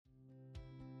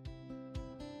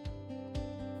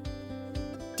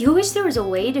Do you wish there was a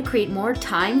way to create more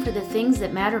time for the things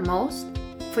that matter most?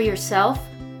 For yourself,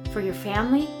 for your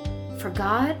family, for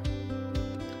God?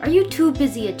 Are you too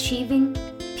busy achieving,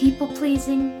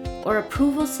 people-pleasing, or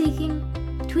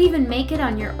approval-seeking to even make it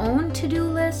on your own to-do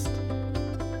list?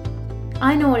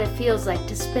 I know what it feels like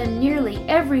to spend nearly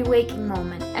every waking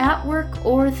moment at work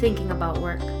or thinking about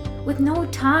work, with no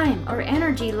time or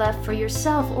energy left for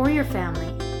yourself or your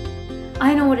family.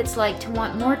 I know what it's like to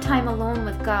want more time alone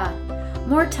with God,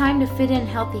 more time to fit in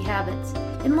healthy habits,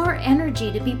 and more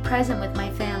energy to be present with my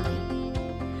family.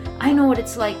 I know what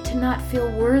it's like to not feel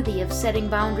worthy of setting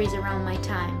boundaries around my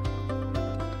time.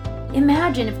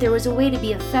 Imagine if there was a way to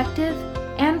be effective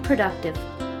and productive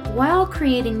while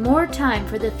creating more time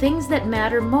for the things that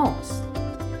matter most.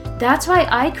 That's why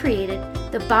I created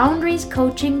the Boundaries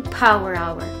Coaching Power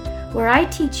Hour, where I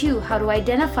teach you how to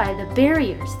identify the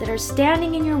barriers that are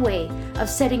standing in your way of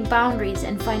setting boundaries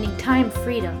and finding time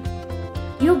freedom.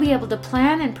 You'll be able to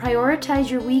plan and prioritize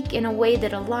your week in a way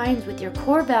that aligns with your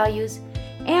core values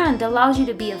and allows you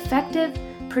to be effective,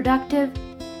 productive,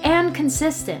 and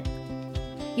consistent.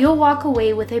 You'll walk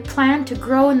away with a plan to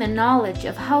grow in the knowledge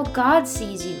of how God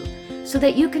sees you so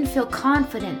that you can feel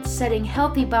confident setting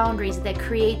healthy boundaries that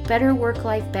create better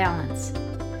work-life balance.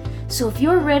 So if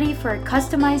you're ready for a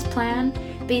customized plan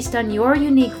based on your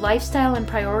unique lifestyle and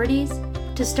priorities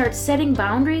to start setting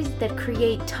boundaries that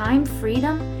create time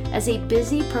freedom as a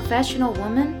busy professional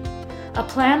woman, a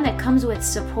plan that comes with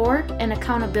support and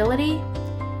accountability,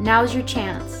 now's your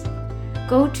chance.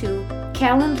 Go to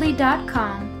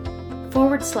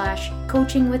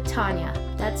calendly.com/coaching with Tanya.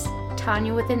 That's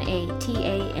Tanya with an A,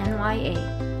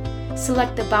 Tanya.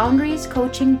 Select the Boundaries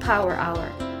Coaching Power Hour.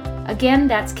 Again,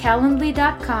 that's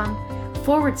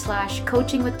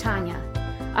calendly.com/coaching with Tanya.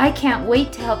 I can't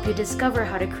wait to help you discover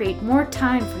how to create more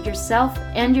time for yourself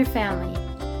and your family.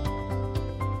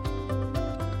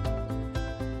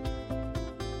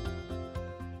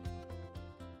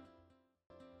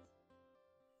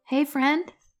 Hey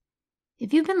friend,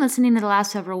 if you've been listening to the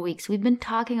last several weeks, we've been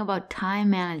talking about time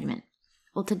management.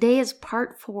 Well, today is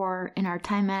part 4 in our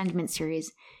time management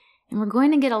series, and we're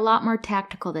going to get a lot more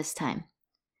tactical this time.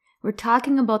 We're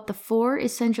talking about the 4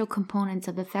 essential components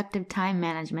of effective time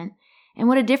management and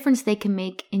what a difference they can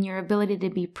make in your ability to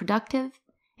be productive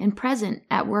and present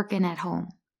at work and at home.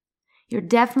 You're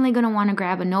definitely going to want to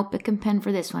grab a notebook and pen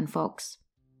for this one, folks.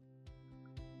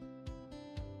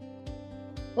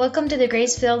 Welcome to the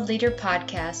Grace-Filled Leader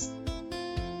Podcast.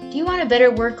 Do you want a better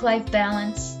work-life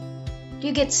balance? Do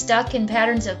you get stuck in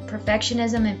patterns of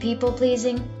perfectionism and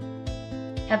people-pleasing?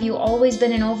 Have you always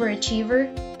been an overachiever,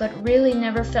 but really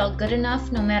never felt good enough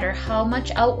no matter how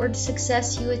much outward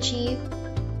success you achieve?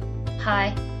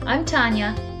 Hi, I'm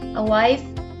Tanya, a wife,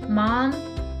 mom,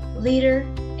 leader,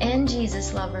 and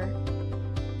Jesus lover.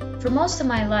 For most of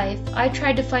my life, I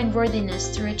tried to find worthiness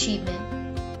through achievement.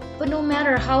 But no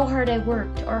matter how hard I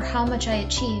worked or how much I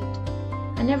achieved,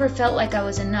 I never felt like I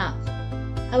was enough.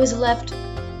 I was left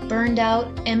burned out,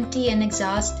 empty, and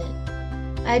exhausted.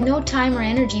 I had no time or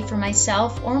energy for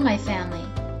myself or my family.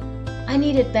 I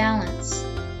needed balance.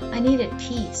 I needed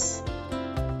peace.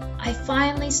 I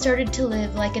finally started to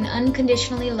live like an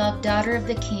unconditionally loved daughter of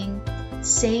the King,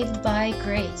 saved by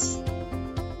grace.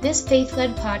 This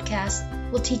faith-led podcast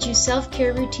will teach you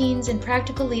self-care routines and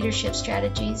practical leadership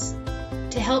strategies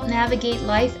to help navigate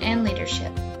life and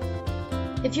leadership.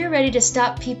 If you're ready to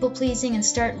stop people-pleasing and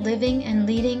start living and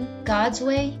leading God's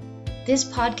way, this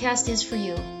podcast is for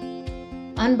you.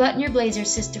 Unbutton your blazer,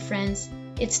 sister friends.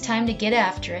 It's time to get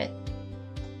after it.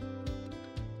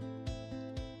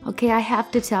 Okay, I have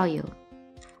to tell you,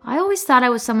 I always thought I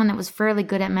was someone that was fairly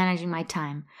good at managing my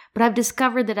time, but I've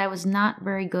discovered that I was not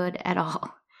very good at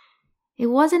all. It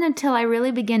wasn't until I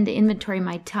really began to inventory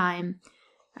my time,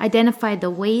 identified the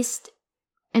waste,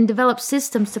 and developed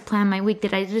systems to plan my week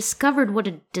that I discovered what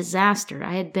a disaster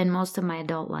I had been most of my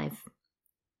adult life.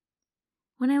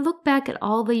 When I look back at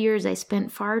all the years I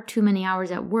spent far too many hours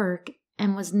at work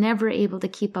and was never able to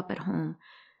keep up at home,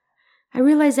 I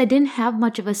realized I didn't have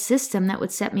much of a system that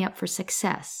would set me up for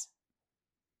success.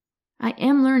 I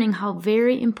am learning how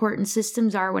very important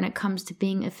systems are when it comes to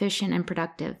being efficient and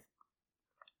productive.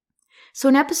 So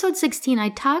in episode 16, I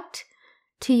talked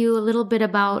to you a little bit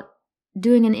about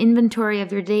doing an inventory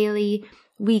of your daily,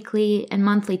 weekly, and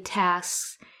monthly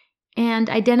tasks, and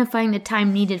identifying the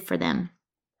time needed for them.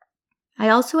 I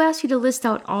also asked you to list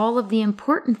out all of the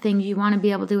important things you want to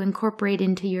be able to incorporate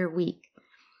into your week.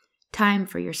 Time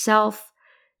for yourself,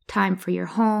 time for your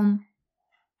home,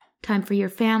 time for your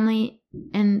family,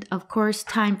 and of course,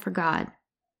 time for God.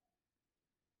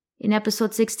 In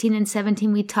episode 16 and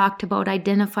 17, we talked about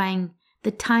identifying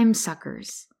the time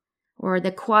suckers, or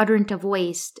the quadrant of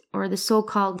waste, or the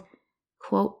so-called,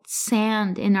 quote,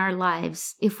 sand in our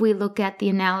lives, if we look at the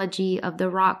analogy of the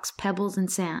rocks, pebbles,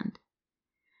 and sand.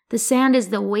 The sand is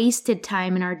the wasted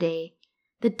time in our day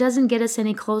that doesn't get us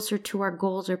any closer to our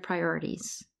goals or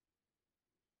priorities.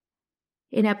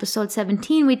 In episode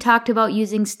 17, we talked about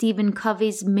using Stephen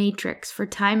Covey's matrix for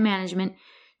time management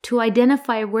to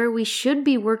identify where we should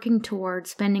be working towards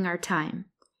spending our time.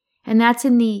 And that's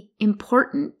in the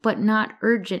important but not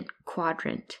urgent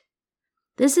quadrant.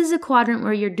 This is a quadrant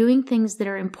where you're doing things that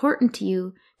are important to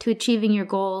you to achieving your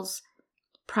goals,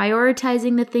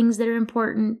 prioritizing the things that are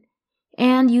important,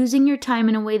 and using your time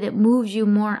in a way that moves you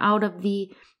more out of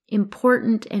the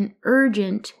important and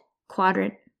urgent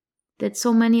quadrant that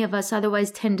so many of us otherwise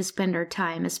tend to spend our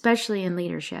time, especially in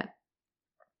leadership.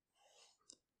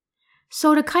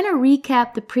 So to kind of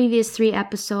recap the previous 3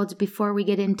 episodes before we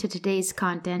get into today's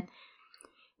content,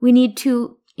 we need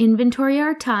to inventory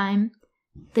our time,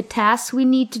 the tasks we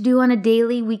need to do on a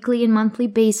daily, weekly, and monthly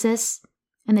basis,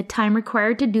 and the time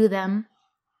required to do them.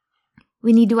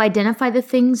 We need to identify the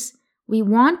things we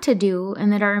want to do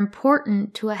and that are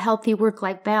important to a healthy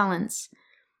work-life balance,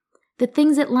 the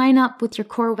things that line up with your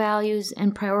core values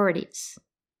and priorities.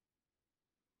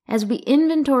 As we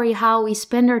inventory how we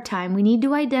spend our time, we need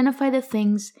to identify the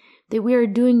things that we are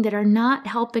doing that are not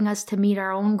helping us to meet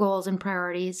our own goals and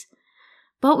priorities,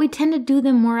 but we tend to do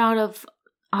them more out of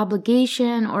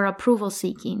obligation or approval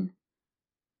seeking.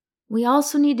 We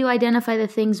also need to identify the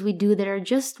things we do that are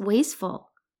just wasteful.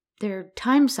 They're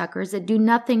time suckers that do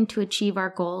nothing to achieve our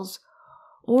goals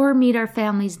or meet our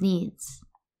family's needs.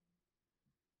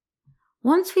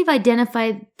 Once we've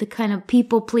identified the kind of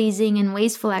people-pleasing and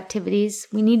wasteful activities,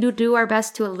 we need to do our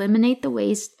best to eliminate the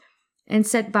waste and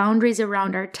set boundaries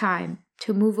around our time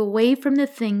to move away from the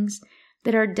things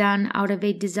that are done out of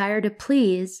a desire to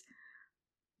please,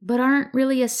 but aren't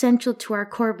really essential to our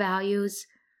core values,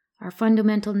 our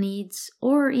fundamental needs,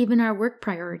 or even our work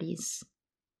priorities.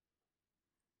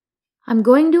 I'm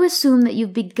going to assume that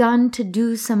you've begun to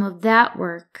do some of that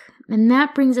work, and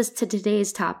that brings us to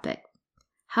today's topic: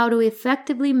 how to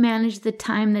effectively manage the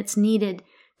time that's needed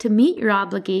to meet your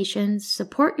obligations,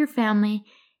 support your family,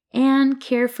 and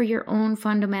care for your own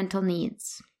fundamental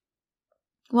needs.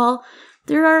 Well,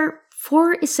 there are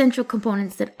 4 essential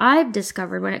components that I've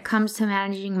discovered when it comes to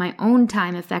managing my own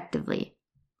time effectively.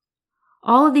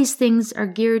 All of these things are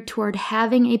geared toward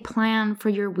having a plan for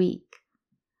your week.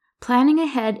 Planning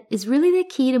ahead is really the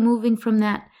key to moving from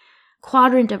that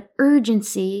quadrant of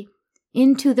urgency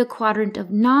into the quadrant of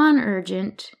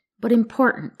non-urgent but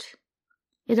important.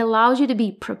 It allows you to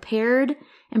be prepared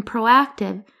and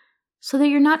proactive so that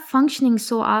you're not functioning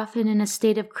so often in a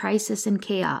state of crisis and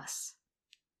chaos.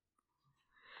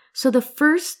 So the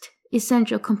first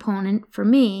essential component for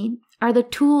me are the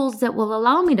tools that will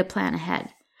allow me to plan ahead.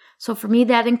 So for me,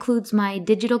 that includes my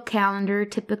digital calendar.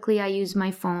 Typically, I use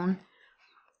my phone,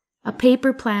 a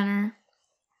paper planner,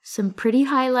 some pretty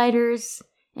highlighters,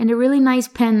 and a really nice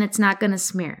pen that's not going to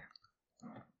smear.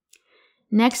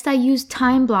 Next, I use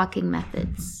time blocking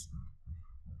methods.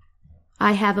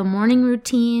 I have a morning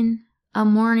routine, a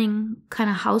morning kind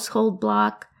of household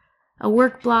block, a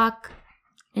work block,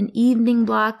 an evening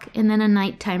block, and then a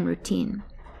nighttime routine.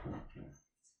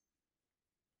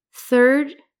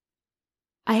 Third,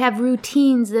 I have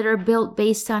routines that are built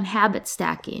based on habit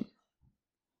stacking.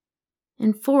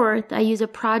 And fourth, I use a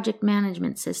project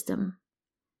management system.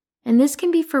 And this can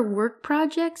be for work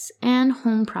projects and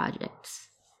home projects.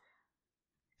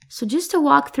 So just to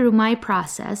walk through my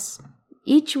process,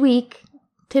 each week,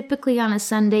 typically on a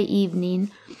Sunday evening,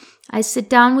 I sit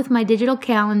down with my digital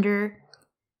calendar,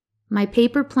 my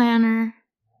paper planner,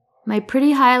 my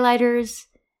pretty highlighters,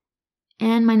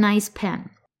 and my nice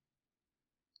pen.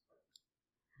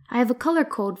 I have a color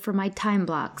code for my time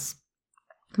blocks.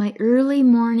 My early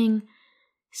morning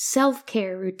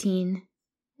self-care routine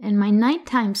and my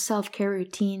nighttime self-care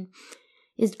routine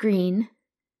is green.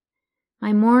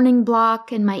 My morning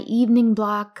block and my evening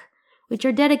block, which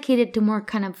are dedicated to more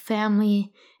kind of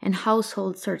family and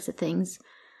household sorts of things,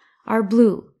 are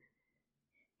blue.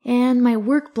 And my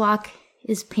work block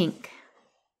is pink.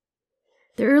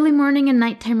 The early morning and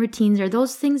nighttime routines are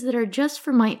those things that are just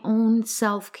for my own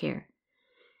self-care.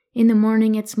 In the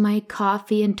morning, it's my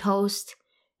coffee and toast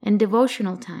and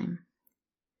devotional time.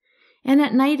 And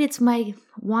at night, it's my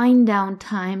wind down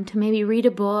time to maybe read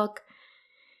a book,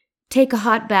 take a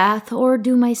hot bath, or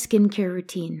do my skincare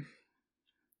routine.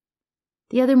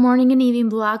 The other morning and evening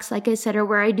blocks, like I said, are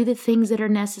where I do the things that are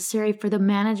necessary for the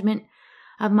management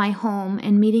of my home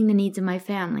and meeting the needs of my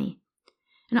family.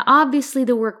 And obviously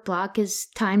the work block is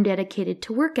time dedicated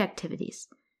to work activities.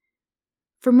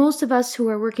 For most of us who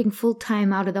are working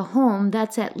full-time out of the home,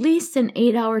 that's at least an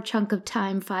 8-hour chunk of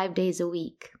time 5 days a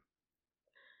week.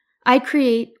 I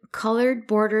create colored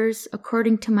borders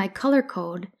according to my color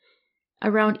code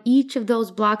around each of those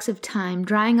blocks of time,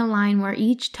 drawing a line where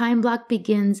each time block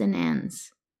begins and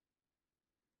ends.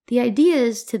 The idea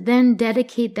is to then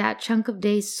dedicate that chunk of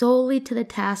days solely to the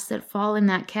tasks that fall in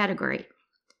that category.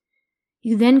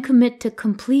 You then commit to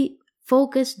complete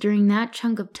focus during that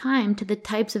chunk of time to the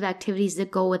types of activities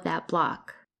that go with that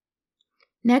block.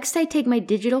 Next, I take my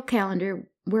digital calendar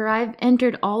where I've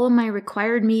entered all of my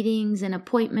required meetings and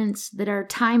appointments that are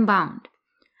time-bound.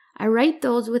 I write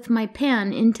those with my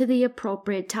pen into the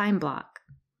appropriate time block.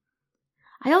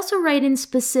 I also write in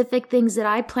specific things that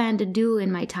I plan to do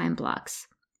in my time blocks.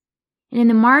 And in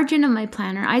the margin of my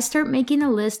planner, I start making a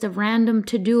list of random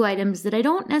to-do items that I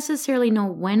don't necessarily know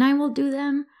when I will do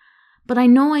them, but I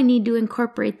know I need to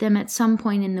incorporate them at some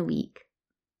point in the week.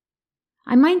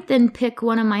 I might then pick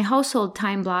one of my household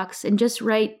time blocks and just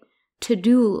write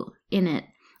to-do in it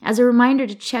as a reminder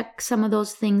to check some of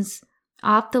those things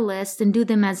off the list and do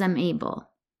them as I'm able.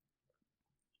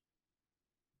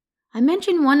 I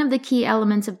mentioned one of the key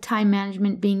elements of time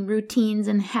management being routines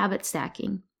and habit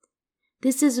stacking.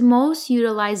 This is most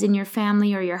utilized in your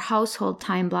family or your household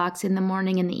time blocks in the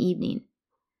morning and the evening.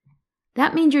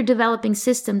 That means you're developing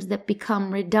systems that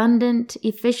become redundant,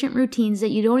 efficient routines that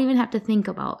you don't even have to think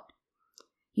about.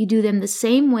 You do them the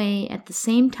same way at the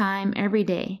same time every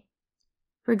day.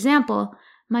 For example,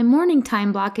 my morning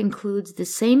time block includes the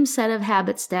same set of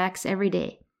habit stacks every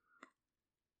day.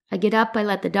 I get up, I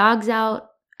let the dogs out,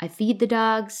 I feed the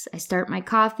dogs, I start my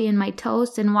coffee and my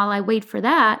toast, and while I wait for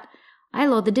that, I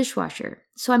load the dishwasher.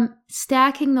 So I'm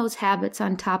stacking those habits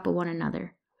on top of one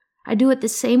another. I do it the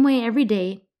same way every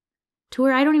day to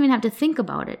where I don't even have to think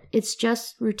about it. It's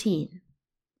just routine.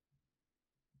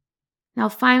 Now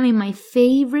finally, my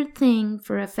favorite thing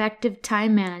for effective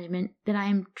time management that I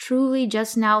am truly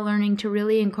just now learning to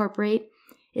really incorporate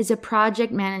is a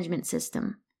project management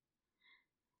system.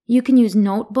 You can use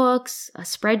notebooks, a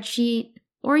spreadsheet,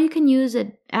 or you can use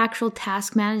an actual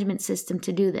task management system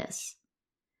to do this.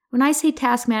 When I say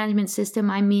task management system,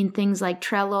 I mean things like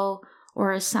Trello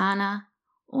or Asana,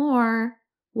 or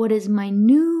what is my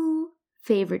new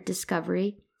favorite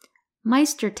discovery,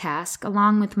 Meistertask,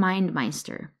 along with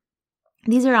MindMeister.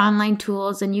 These are online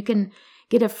tools, and you can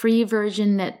get a free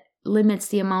version that limits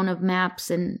the amount of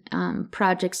maps and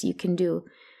projects you can do.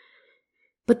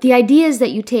 But the idea is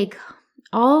that you take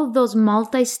all of those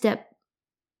multi-step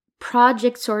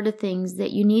project sort of things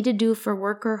that you need to do for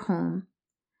work or home.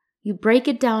 You break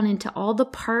it down into all the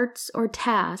parts or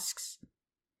tasks.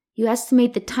 You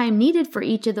estimate the time needed for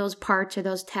each of those parts or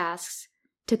those tasks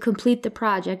to complete the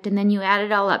project, and then you add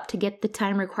it all up to get the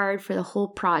time required for the whole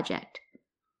project.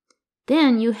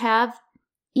 Then you have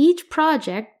each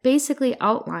project basically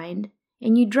outlined,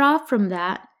 and you draw from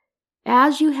that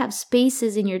as you have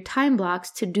spaces in your time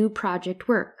blocks to do project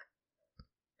work.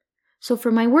 So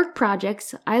for my work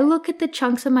projects, I look at the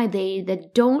chunks of my day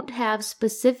that don't have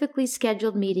specifically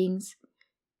scheduled meetings,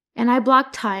 and I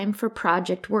block time for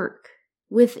project work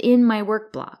within my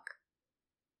work block.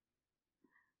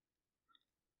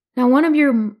 Now, one of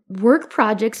your work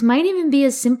projects might even be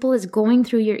as simple as going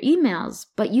through your emails,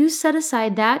 but you set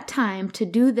aside that time to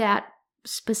do that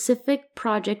specific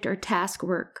project or task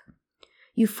work.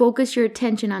 You focus your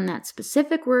attention on that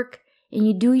specific work, and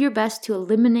you do your best to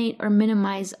eliminate or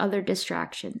minimize other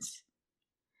distractions.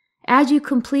 As you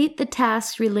complete the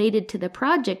tasks related to the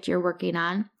project you're working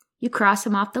on, you cross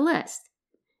them off the list.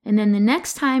 And then the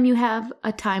next time you have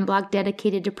a time block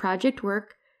dedicated to project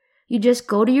work, you just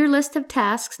go to your list of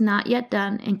tasks not yet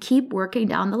done and keep working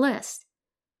down the list.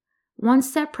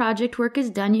 Once that project work is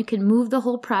done, you can move the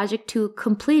whole project to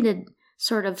completed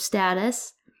sort of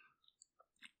status,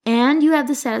 and you have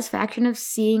the satisfaction of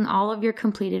seeing all of your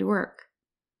completed work.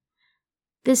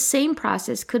 This same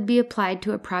process could be applied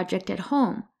to a project at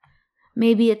home.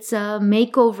 Maybe it's a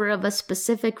makeover of a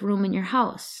specific room in your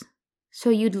house. So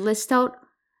you'd list out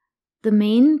the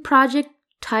main project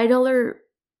title or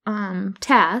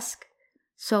task.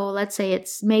 So let's say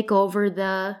it's makeover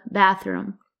the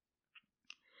bathroom.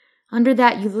 Under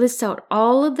that, you list out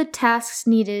all of the tasks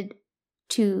needed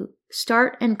to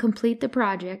start and complete the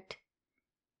project.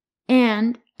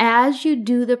 And as you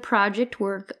do the project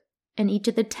work and each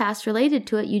of the tasks related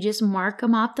to it, you just mark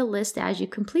them off the list as you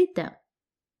complete them.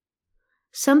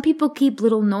 Some people keep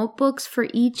little notebooks for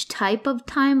each type of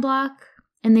time block,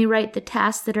 and they write the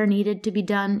tasks that are needed to be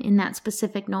done in that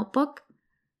specific notebook.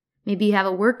 Maybe you have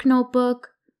a work notebook,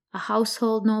 a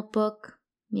household notebook,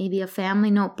 maybe a family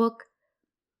notebook,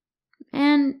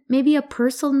 and maybe a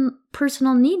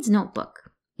personal needs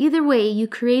notebook. Either way, you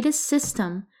create a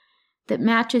system that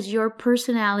matches your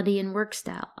personality and work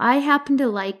style. I happen to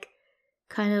like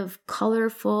kind of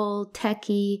colorful,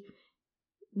 techy,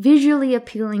 visually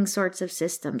appealing sorts of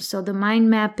systems. So the mind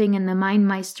mapping and the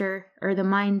MindMeister, or the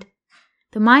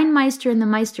MindMeister and the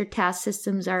Meister task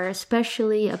systems are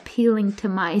especially appealing to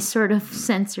my sort of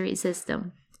sensory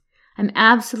system. I'm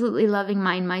absolutely loving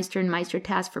MindMeister and Meister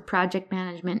task for project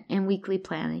management and weekly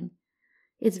planning.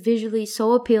 It's visually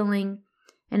so appealing,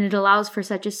 and it allows for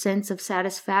such a sense of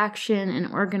satisfaction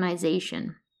and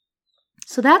organization.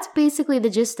 So that's basically the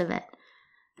gist of it.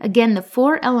 Again, the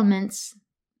 4 elements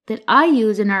that I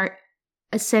use and are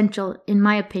essential, in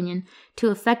my opinion,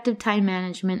 to effective time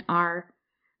management are: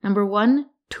 number 1,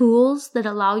 tools that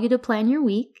allow you to plan your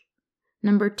week.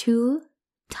 Number 2,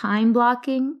 time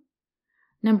blocking.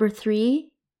 Number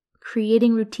 3,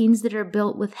 creating routines that are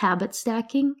built with habit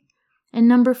stacking. And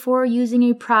number 4, using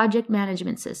a project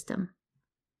management system.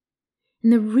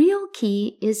 And the real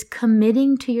key is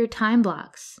committing to your time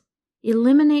blocks.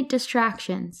 Eliminate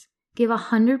distractions. Give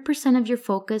 100% of your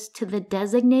focus to the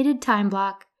designated time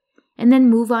block, and then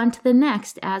move on to the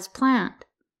next as planned.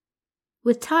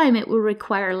 With time, it will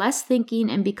require less thinking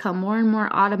and become more and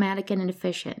more automatic and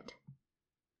efficient.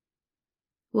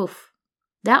 Woof.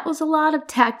 That was a lot of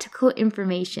tactical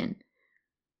information.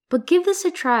 But give this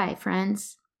a try,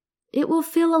 friends. It will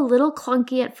feel a little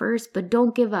clunky at first, but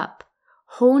don't give up.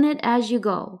 Hone it as you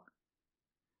go.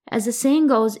 As the saying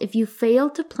goes, if you fail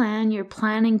to plan, you're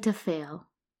planning to fail.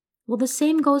 Well, the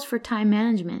same goes for time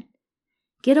management.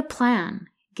 Get a plan.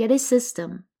 Get a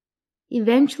system.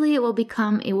 Eventually, it will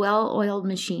become a well-oiled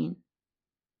machine.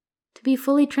 To be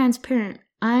fully transparent,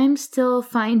 I'm still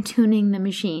fine-tuning the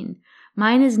machine.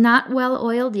 Mine is not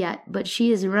well-oiled yet, but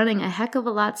she is running a heck of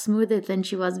a lot smoother than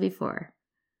she was before.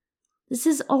 This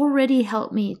has already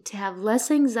helped me to have less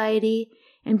anxiety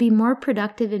and be more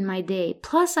productive in my day.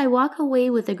 Plus, I walk away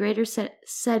with a greater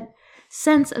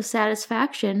sense of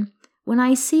satisfaction when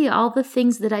I see all the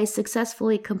things that I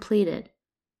successfully completed.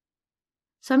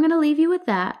 So I'm going to leave you with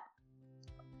that.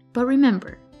 But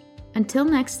remember, until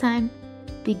next time,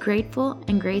 be grateful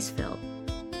and grace-filled.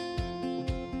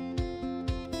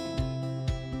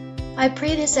 I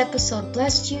pray this episode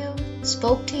blessed you,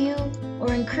 spoke to you,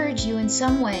 or encouraged you in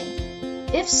some way.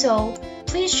 If so,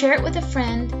 please share it with a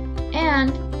friend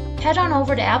and head on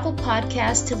over to Apple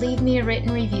Podcasts to leave me a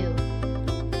written review.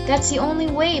 That's the only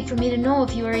way for me to know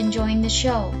if you are enjoying the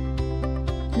show.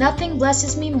 Nothing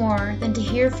blesses me more than to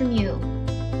hear from you.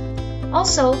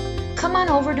 Also, come on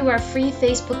over to our free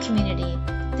Facebook community.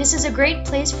 This is a great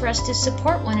place for us to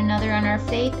support one another on our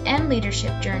faith and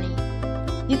leadership journey.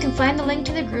 You can find the link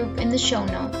to the group in the show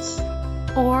notes.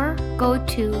 Or go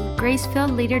to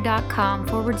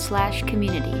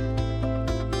gracefilledleader.com/community.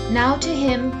 Now to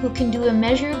Him who can do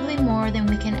immeasurably more than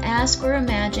we can ask or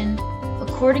imagine,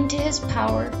 according to His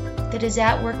power that is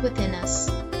at work within us.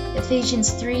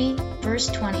 Ephesians 3, verse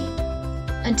 20.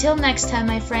 Until next time,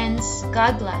 my friends,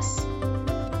 God bless.